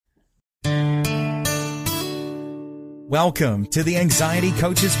Welcome to the Anxiety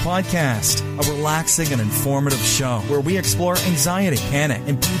Coaches Podcast, a relaxing and informative show where we explore anxiety, panic,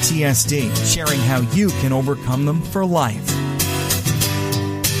 and PTSD, sharing how you can overcome them for life.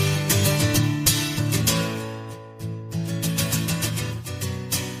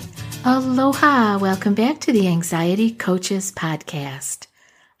 Aloha! Welcome back to the Anxiety Coaches Podcast.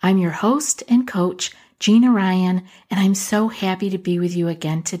 I'm your host and coach, Gina Ryan, and I'm so happy to be with you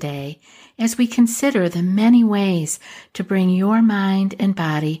again today as we consider the many ways to bring your mind and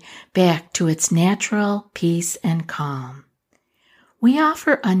body back to its natural peace and calm. We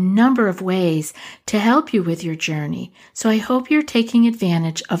offer a number of ways to help you with your journey, so I hope you're taking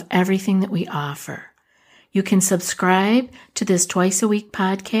advantage of everything that we offer. You can subscribe to this twice-a-week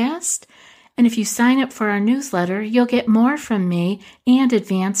podcast, and if you sign up for our newsletter, you'll get more from me and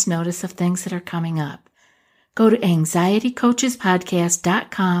advance notice of things that are coming up. Go to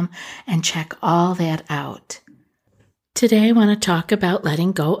anxietycoachespodcast.com and check all that out. Today I want to talk about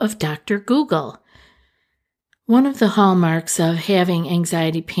letting go of Dr. Google. One of the hallmarks of having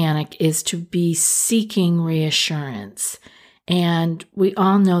anxiety panic is to be seeking reassurance. And we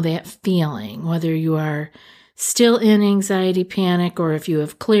all know that feeling, whether you are still in anxiety panic or if you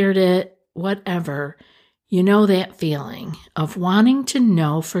have cleared it, whatever, you know that feeling of wanting to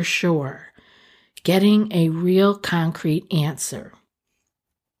know for sure. Getting a real concrete answer.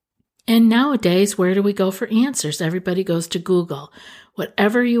 And nowadays, where do we go for answers? Everybody goes to Google.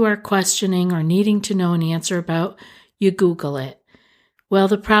 Whatever you are questioning or needing to know an answer about, you Google it. Well,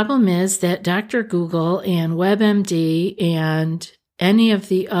 the problem is that Dr. Google and WebMD and any of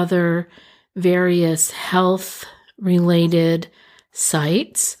the other various health-related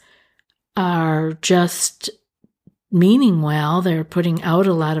sites are just meaning well. They're putting out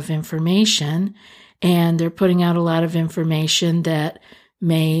a lot of information, and they're putting out a lot of information that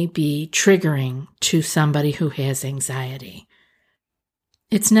may be triggering to somebody who has anxiety.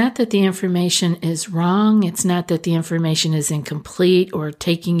 It's not that the information is wrong. It's not that the information is incomplete or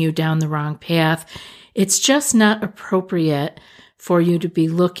taking you down the wrong path. It's just not appropriate for you to be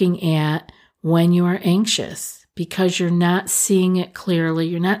looking at when you are anxious because you're not seeing it clearly.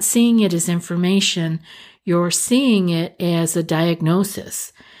 You're not seeing it as information. You're seeing it as a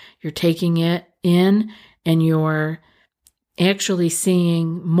diagnosis. You're taking it in and you're actually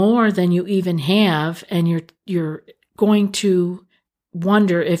seeing more than you even have, and you're going to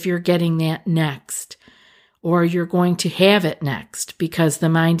wonder if you're getting that next or you're going to have it next because the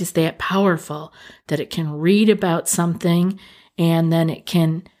mind is that powerful that it can read about something and then it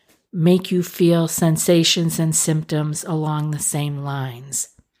can make you feel sensations and symptoms along the same lines.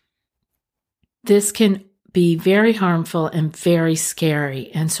 This can be very harmful and very scary.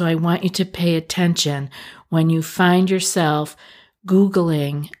 And so I want you to pay attention when you find yourself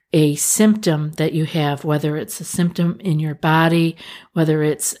Googling a symptom that you have, whether it's a symptom in your body, whether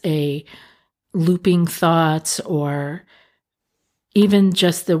it's a looping thoughts, or even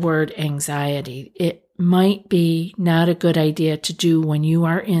just the word anxiety. It might be not a good idea to do when you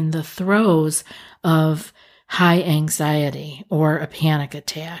are in the throes of high anxiety or a panic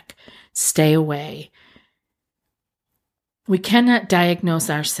attack. Stay away. We cannot diagnose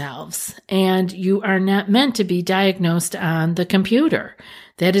ourselves, and you are not meant to be diagnosed on the computer.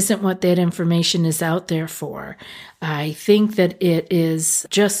 That isn't what that information is out there for. I think that it is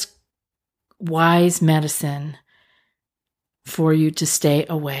just wise medicine for you to stay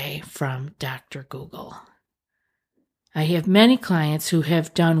away from Dr. Google. I have many clients who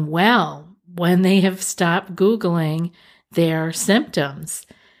have done well when they have stopped Googling their symptoms.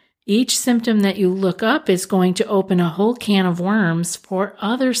 Each symptom that you look up is going to open a whole can of worms for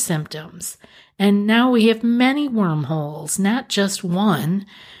other symptoms. And now we have many wormholes, not just one.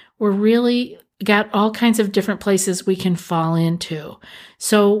 We're really got all kinds of different places we can fall into.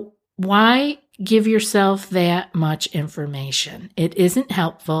 So why give yourself that much information? It isn't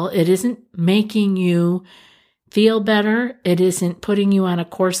helpful. It isn't making you feel better. It isn't putting you on a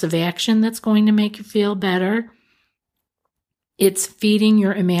course of action that's going to make you feel better. It's feeding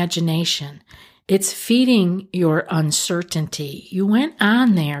your imagination. It's feeding your uncertainty. You went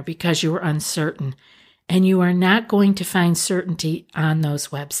on there because you were uncertain, and you are not going to find certainty on those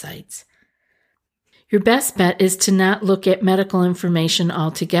websites. Your best bet is to not look at medical information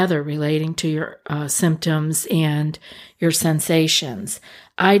altogether relating to your symptoms and your sensations.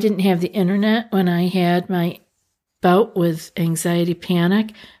 I didn't have the internet when I had my bout with anxiety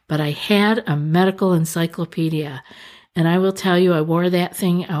panic, but I had a medical encyclopedia. And I will tell you, I wore that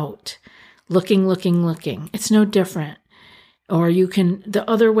thing out, looking. It's no different. Or the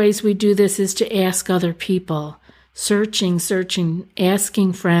other ways we do this is to ask other people searching,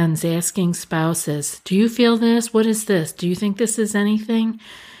 asking friends, asking spouses, do you feel this? What is this? Do you think this is anything?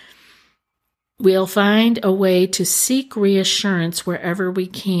 We'll find a way to seek reassurance wherever we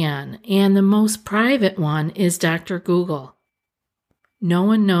can, and the most private one is Dr. Google. No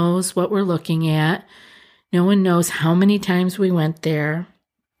one knows what we're looking at. No one knows how many times we went there,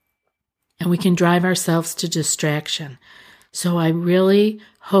 and we can drive ourselves to distraction. So I really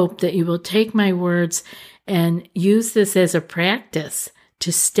hope that you will take my words and use this as a practice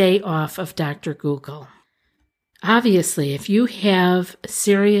to stay off of Dr. Google. Obviously, if you have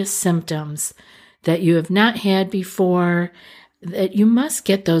serious symptoms that you have not had before, that you must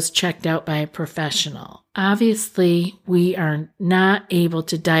get those checked out by a professional. Obviously, we are not able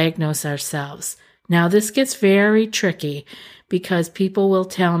to diagnose ourselves. Now, this gets very tricky because people will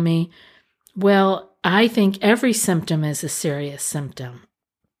tell me, well, I think every symptom is a serious symptom.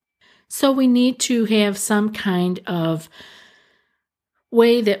 So we need to have some kind of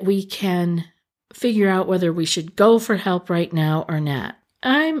way that we can figure out whether we should go for help right now or not.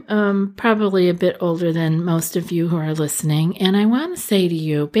 I'm probably a bit older than most of you who are listening, and I want to say to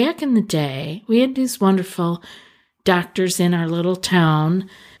you, back in the day, we had these wonderful doctors in our little town.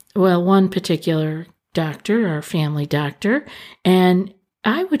 Well, one particular doctor, our family doctor, and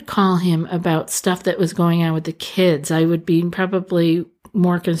I would call him about stuff that was going on with the kids. I would be probably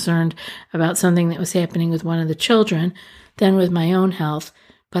more concerned about something that was happening with one of the children than with my own health,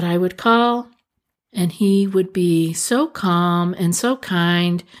 but I would call, and he would be so calm and so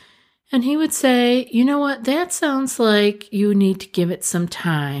kind. And he would say, you know what, that sounds like you need to give it some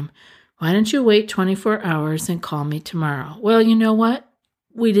time. Why don't you wait 24 hours and call me tomorrow? Well, you know what?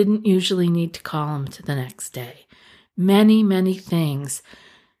 We didn't usually need to call him to the next day. Many, many things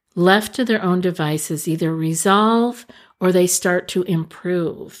left to their own devices either resolve or they start to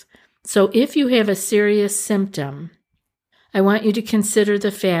improve. So if you have a serious symptom, I want you to consider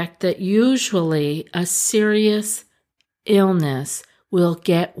the fact that usually a serious illness will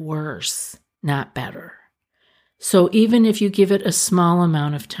get worse, not better. So even if you give it a small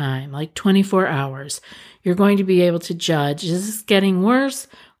amount of time, like 24 hours, you're going to be able to judge, is this getting worse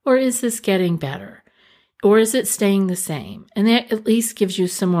or is this getting better? Or is it staying the same? And that at least gives you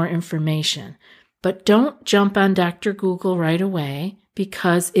some more information. But don't jump on Dr. Google right away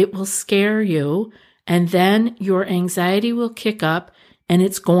because it will scare you. And then your anxiety will kick up and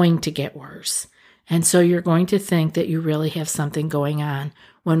it's going to get worse. And so you're going to think that you really have something going on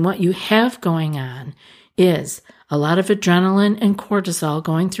when what you have going on is a lot of adrenaline and cortisol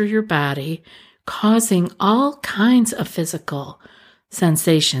going through your body, causing all kinds of physical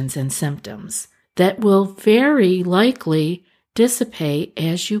sensations and symptoms that will very likely dissipate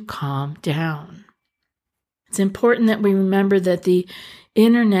as you calm down. It's important that we remember that the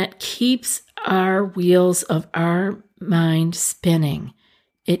internet keeps our wheels of our mind spinning.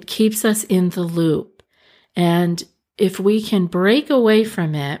 It keeps us in the loop. And if we can break away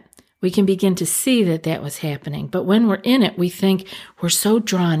from it, we can begin to see that that was happening. But when we're in it, we think we're so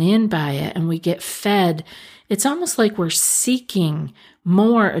drawn in by it and we get fed. It's almost like we're seeking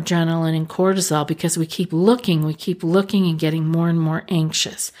more adrenaline and cortisol because we keep looking and getting more and more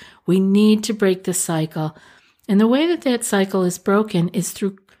anxious. We need to break the cycle. And the way that that cycle is broken is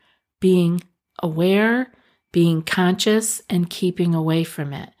through being aware, being conscious, and keeping away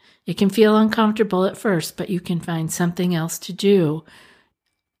from it. It can feel uncomfortable at first, but you can find something else to do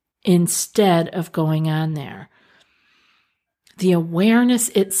instead of going on there. The awareness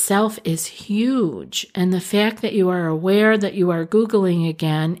itself is huge, and the fact that you are aware that you are Googling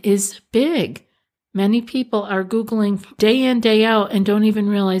again is big. Many people are Googling day in, day out, and don't even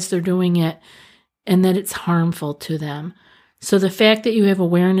realize they're doing it and that it's harmful to them. So the fact that you have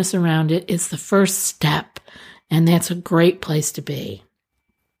awareness around it is the first step, and that's a great place to be.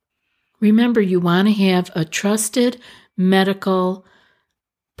 Remember, you want to have a trusted medical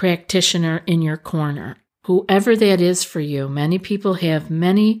practitioner in your corner, whoever that is for you. Many people have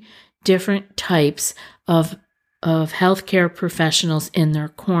many different types of healthcare professionals in their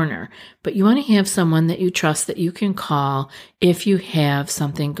corner, but you want to have someone that you trust that you can call if you have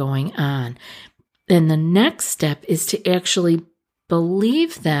something going on. Then the next step is to actually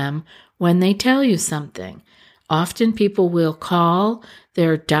believe them when they tell you something. Often people will call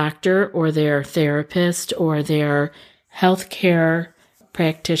their doctor or their therapist or their healthcare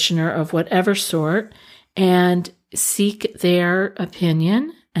practitioner of whatever sort and seek their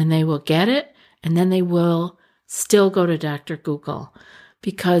opinion, and they will get it, and then they will still go to Dr. Google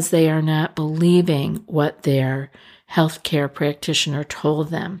because they are not believing what their healthcare practitioner told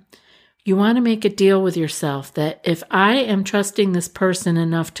them. You want to make a deal with yourself that if I am trusting this person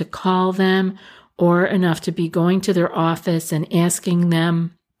enough to call them or enough to be going to their office and asking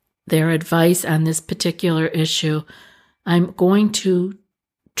them their advice on this particular issue, I'm going to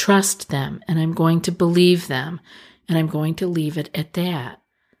trust them and I'm going to believe them and I'm going to leave it at that.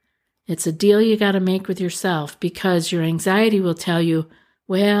 It's a deal you got to make with yourself, because your anxiety will tell you,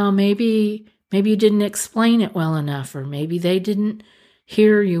 well, maybe you didn't explain it well enough, or maybe they didn't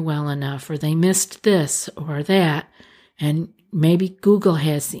hear you well enough, or they missed this or that, and maybe Google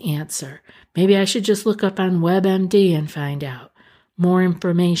has the answer. Maybe I should just look up on WebMD and find out more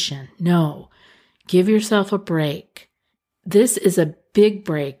information. No, give yourself a break. This is a big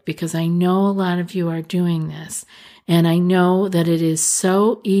break because I know a lot of you are doing this, and I know that it is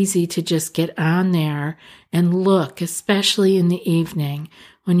so easy to just get on there and look, especially in the evening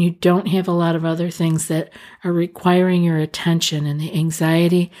when you don't have a lot of other things that are requiring your attention, and the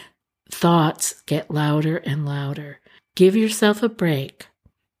anxiety thoughts get louder and louder. Give yourself a break.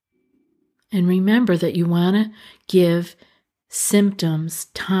 And remember that you want to give symptoms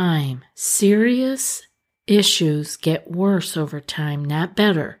time. Serious issues get worse over time, not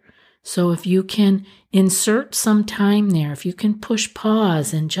better. So if you can insert some time there, if you can push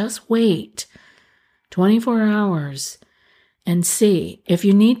pause and just wait 24 hours and see. If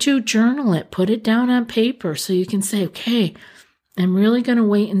you need to, journal it, put it down on paper so you can say, okay, I'm really going to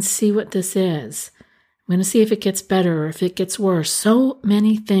wait and see what this is. I'm going to see if it gets better or if it gets worse. So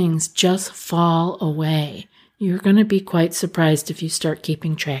many things just fall away. You're going to be quite surprised if you start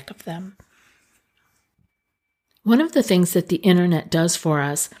keeping track of them. One of the things that the internet does for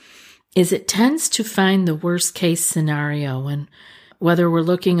us is it tends to find the worst case scenario, and whether we're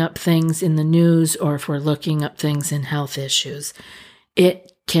looking up things in the news or if we're looking up things in health issues,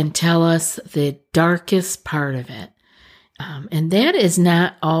 it can tell us the darkest part of it. And that is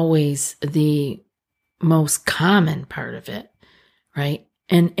not always the most common part of it, right?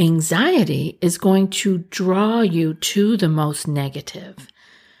 And anxiety is going to draw you to the most negative.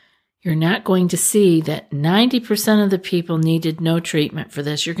 You're not going to see that 90% of the people needed no treatment for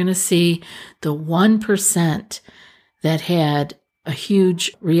this. You're going to see the 1% that had a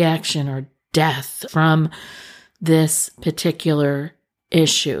huge reaction or death from this particular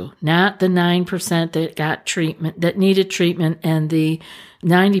issue, not the 9% that got treatment, that needed treatment, and the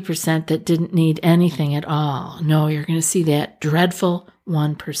 90% that didn't need anything at all. No, you're going to see that dreadful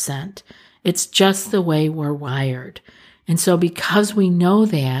 1%. It's just the way we're wired. And so because we know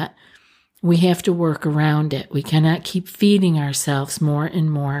that, we have to work around it. We cannot keep feeding ourselves more and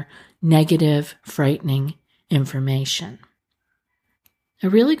more negative, frightening information. A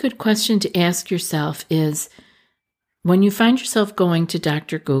really good question to ask yourself is, when you find yourself going to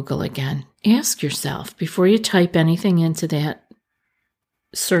Dr. Google again, ask yourself before you type anything into that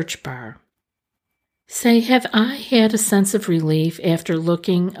search bar, say, have I had a sense of relief after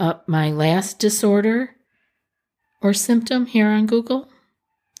looking up my last disorder or symptom here on Google?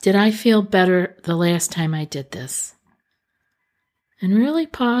 Did I feel better the last time I did this? And really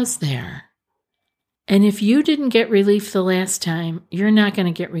pause there. And if you didn't get relief the last time, you're not going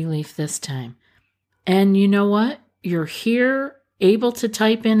to get relief this time. And you know what? You're here able to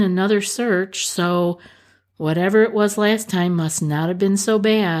type in another search, so whatever it was last time must not have been so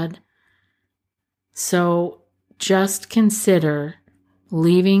bad. So just consider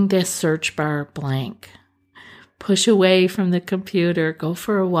leaving this search bar blank. Push away from the computer, go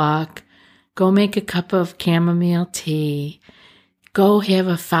for a walk, go make a cup of chamomile tea, go have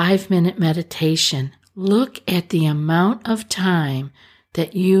a 5-minute meditation. Look at the amount of time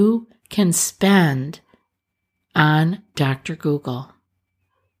that you can spend on Dr. Google.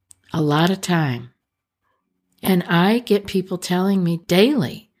 A lot of time. And I get people telling me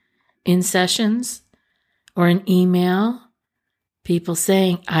daily in sessions or an email, people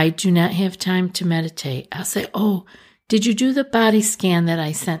saying, I do not have time to meditate. I'll say, oh, did you do the body scan that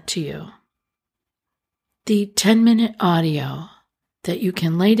I sent to you? The 10-minute audio that you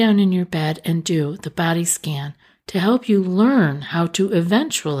can lay down in your bed and do the body scan to help you learn how to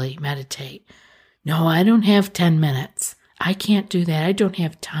eventually meditate. No, I don't have 10 minutes. I can't do that. I don't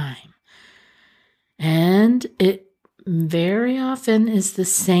have time. And it very often is the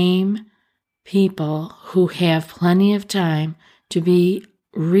same people who have plenty of time to be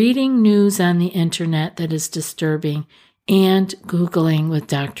reading news on the internet that is disturbing and Googling with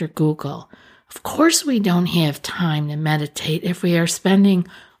Dr. Google. Of course we don't have time to meditate if we are spending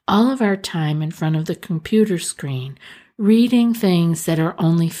all of our time in front of the computer screen reading things that are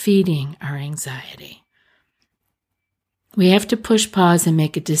only feeding our anxiety. We have to push pause and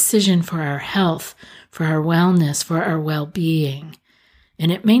make a decision for our health, for our wellness, for our well-being.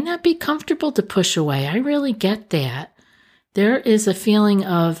 And it may not be comfortable to push away. I really get that. There is a feeling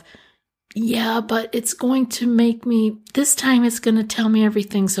of yeah, but it's going to make me, this time it's going to tell me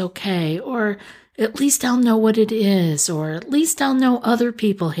everything's okay, or at least I'll know what it is, or at least I'll know other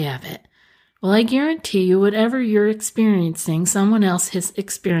people have it. Well, I guarantee you, whatever you're experiencing, someone else has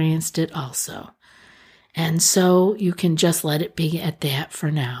experienced it also. And so you can just let it be at that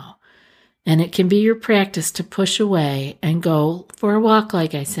for now. And it can be your practice to push away and go for a walk,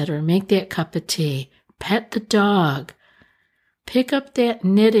 like I said, or make that cup of tea, pet the dog, pick up that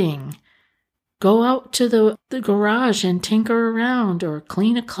knitting, go out to the garage and tinker around or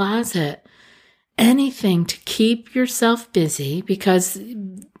clean a closet. Anything to keep yourself busy because,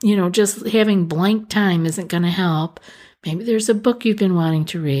 just having blank time isn't going to help. Maybe there's a book you've been wanting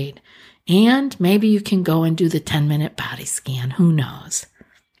to read. And maybe you can go and do the 10-minute body scan. Who knows?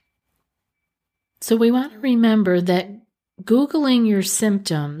 So we want to remember that Googling your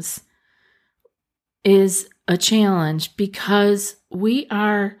symptoms is a challenge because we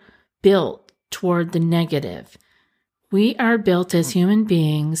are built toward the negative. We are built as human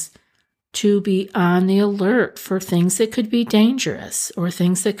beings to be on the alert for things that could be dangerous or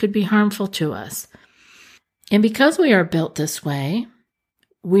things that could be harmful to us. And because we are built this way,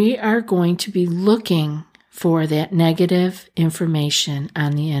 we are going to be looking for that negative information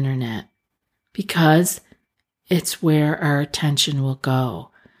on the internet because it's where our attention will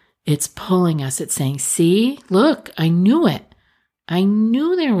go. It's pulling us. It's saying, see, look, I knew it. I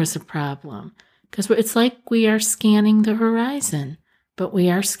knew there was a problem. Because it's like we are scanning the horizon, but we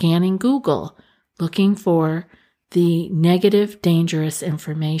are scanning Google, looking for the negative, dangerous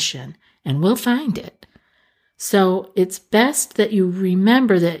information, and we'll find it. So it's best that you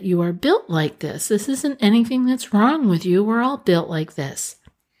remember that you are built like this. This isn't anything that's wrong with you. We're all built like this.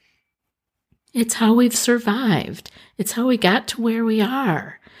 It's how we've survived. It's how we got to where we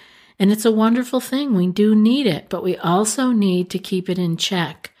are. And it's a wonderful thing. We do need it, but we also need to keep it in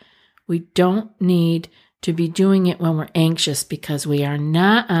check. We don't need to be doing it when we're anxious because we are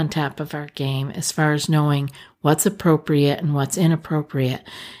not on top of our game as far as knowing what's appropriate and what's inappropriate,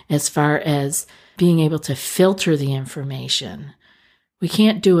 as far as being able to filter the information. We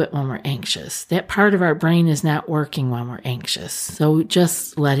can't do it when we're anxious. That part of our brain is not working when we're anxious. So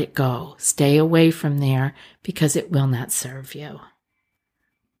just let it go. Stay away from there because it will not serve you.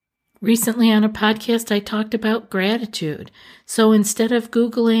 Recently on a podcast, I talked about gratitude. So instead of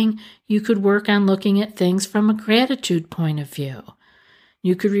Googling, you could work on looking at things from a gratitude point of view.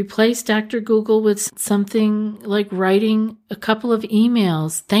 You could replace Dr. Google with something like writing a couple of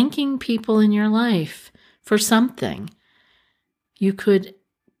emails, thanking people in your life for something. You could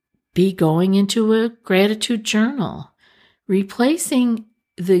be going into a gratitude journal. Replacing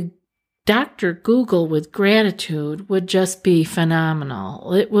the Dr. Google with gratitude would just be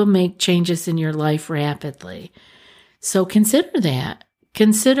phenomenal. It will make changes in your life rapidly. So consider that.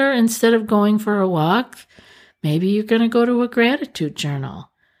 Consider, instead of going for a walk, maybe you're going to go to a gratitude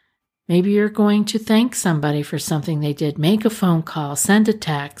journal. Maybe you're going to thank somebody for something they did. Make a phone call, send a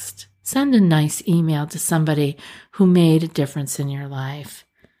text, send a nice email to somebody who made a difference in your life.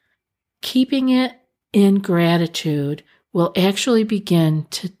 Keeping it in gratitude will actually begin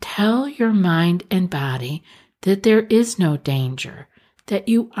to tell your mind and body that there is no danger, that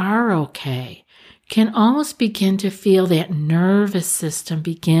you are okay. Can almost begin to feel that nervous system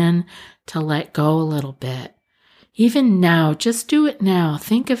begin to let go a little bit. Even now, just do it now.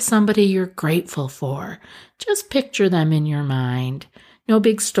 Think of somebody you're grateful for. Just picture them in your mind. No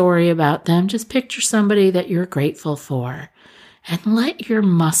big story about them. Just picture somebody that you're grateful for. And let your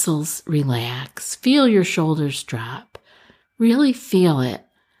muscles relax. Feel your shoulders drop. Really feel it.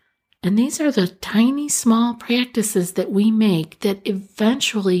 And these are the tiny, small practices that we make that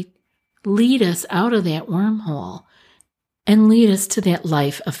eventually lead us out of that wormhole and lead us to that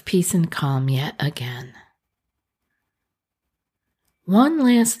life of peace and calm yet again. One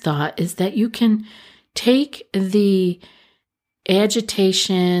last thought is that you can take the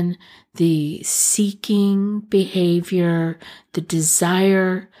agitation, the seeking behavior, the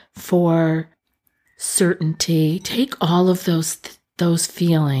desire for certainty, take all of those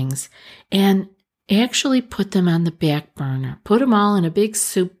feelings and actually put them on the back burner. Put them all in a big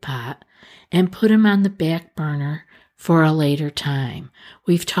soup pot and put them on the back burner for a later time.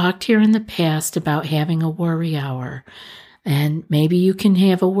 We've talked here in the past about having a worry hour, and maybe you can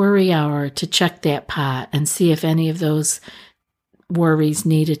have a worry hour to check that pot and see if any of those worries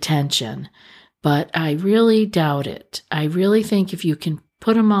need attention. But I really doubt it. I really think if you can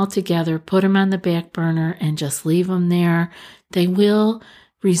put them all together, put them on the back burner, and just leave them there, they will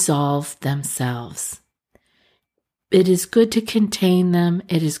resolve themselves. It is good to contain them.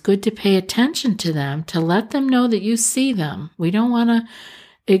 It is good to pay attention to them, to let them know that you see them. We don't want to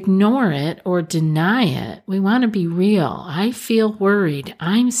ignore it or deny it. We want to be real. I feel worried.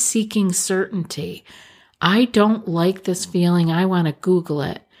 I'm seeking certainty. I don't like this feeling. I want to Google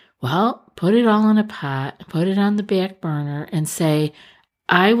it. Well, put it all in a pot, put it on the back burner and say,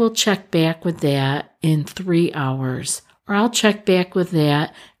 I will check back with that in 3 hours, or I'll check back with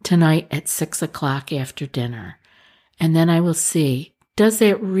that tonight at 6 o'clock after dinner. And then I will see, does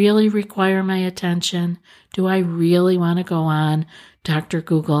that really require my attention? Do I really want to go on Dr.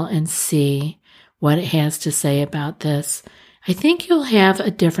 Google and see what it has to say about this? I think you'll have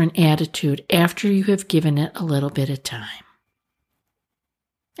a different attitude after you have given it a little bit of time.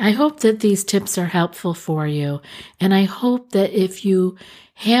 I hope that these tips are helpful for you, and I hope that if you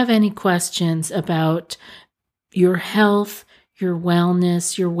have any questions about your health, your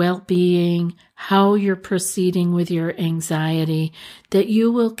wellness, your well-being, how you're proceeding with your anxiety, that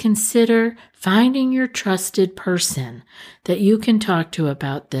you will consider finding your trusted person that you can talk to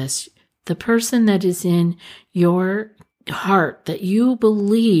about this, the person that is in your heart that you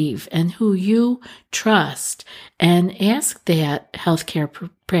believe and who you trust, and ask that healthcare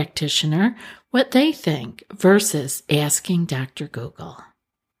practitioner what they think versus asking Dr. Google.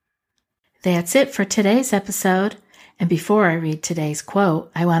 That's it for today's episode. And before I read today's quote,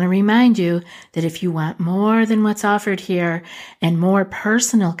 I want to remind you that if you want more than what's offered here and more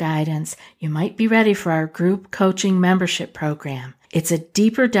personal guidance, you might be ready for our group coaching membership program. It's a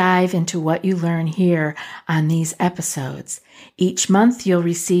deeper dive into what you learn here on these episodes. Each month, you'll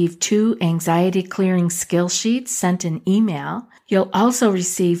receive 2 anxiety clearing skill sheets sent in email. You'll also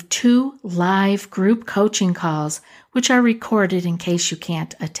receive 2 live group coaching calls, which are recorded in case you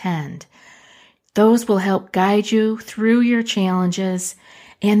can't attend. Those will help guide you through your challenges.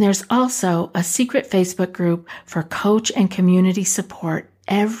 And there's also a secret Facebook group for coach and community support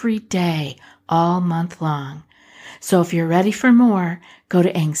every day, all month long. So if you're ready for more, go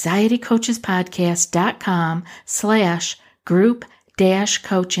to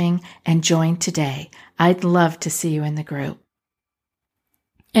anxietycoachespodcast.com/group-coaching and join today. I'd love to see you in the group.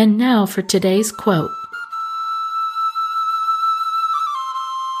 And now for today's quote.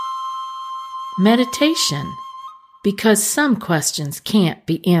 Meditation, because some questions can't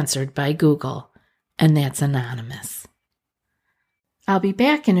be answered by Google, and that's anonymous. I'll be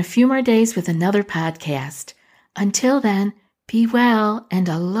back in a few more days with another podcast. Until then, be well and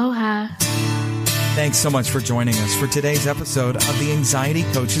aloha. Thanks so much for joining us for today's episode of the Anxiety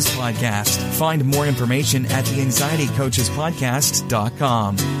Coaches Podcast. Find more information at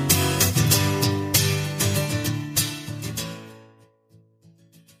theanxietycoachespodcast.com.